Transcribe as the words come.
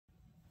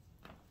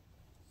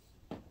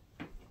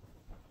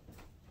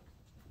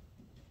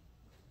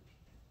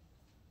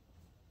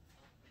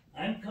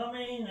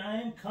coming,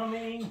 I'm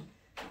coming.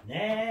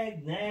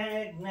 Nag,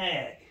 nag,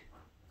 nag.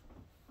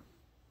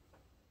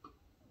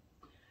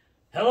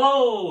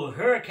 Hello,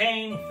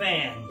 hurricane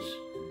fans.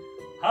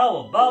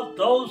 How about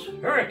those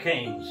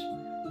hurricanes?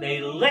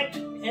 They licked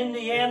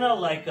Indiana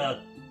like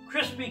a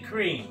Krispy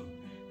Kreme,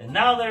 and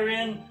now they're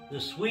in the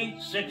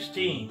Sweet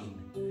 16.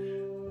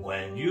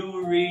 When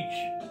you reach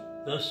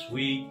the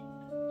Sweet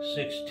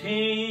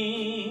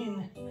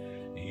 16,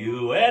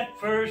 you at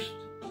first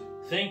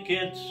think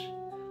it's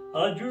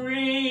a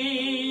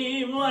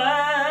dream.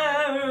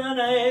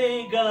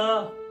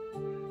 Larrañaga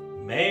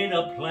made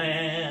a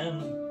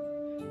plan,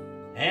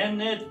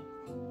 and it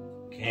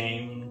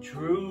came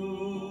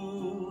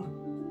true.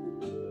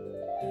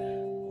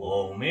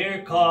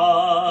 Omir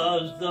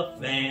caused the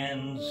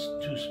fans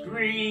to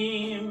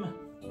scream.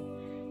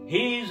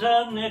 He's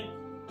a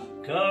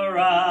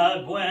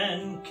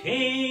Nicaraguan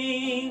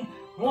king.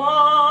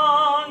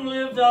 Juan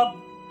lived up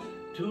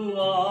to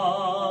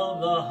all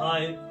the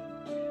hype.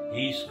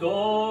 He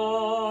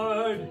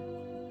scored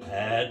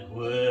at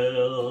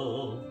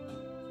will.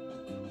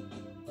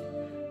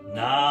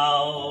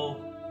 Now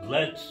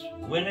let's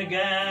win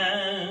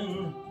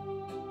again.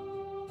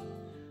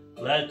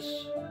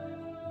 Let's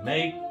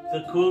make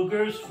the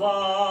Cougars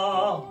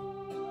fall.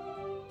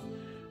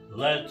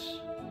 Let's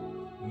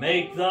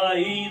make the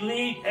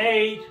Elite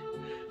Eight.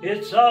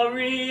 It's a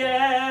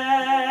reality.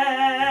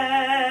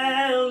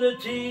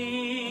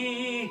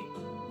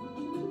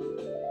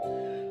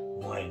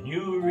 When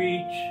you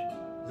reach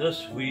the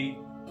Sweet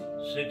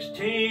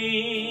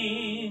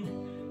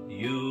 16,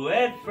 you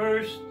at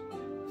first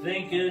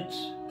think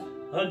it's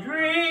a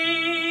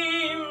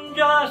dream.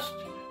 Just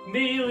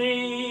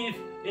believe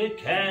it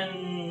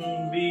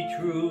can be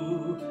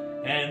true,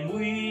 and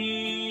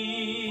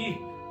we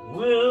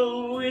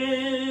will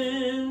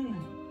win.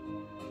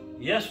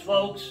 Yes,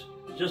 folks,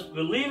 just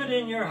believe it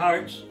in your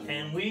hearts,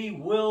 and we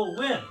will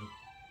win.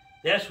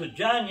 That's what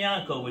John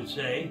Yanko would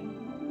say.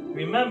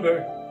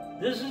 Remember,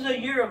 this is a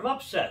year of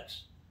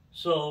upsets,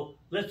 so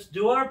let's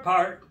do our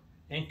part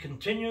and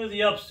continue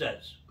the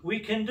upsets. We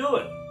can do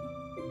it.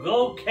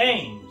 Go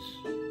Canes.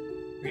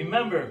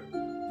 Remember,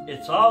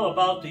 it's all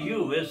about the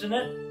U, isn't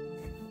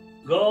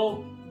it?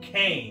 Go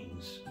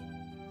Canes.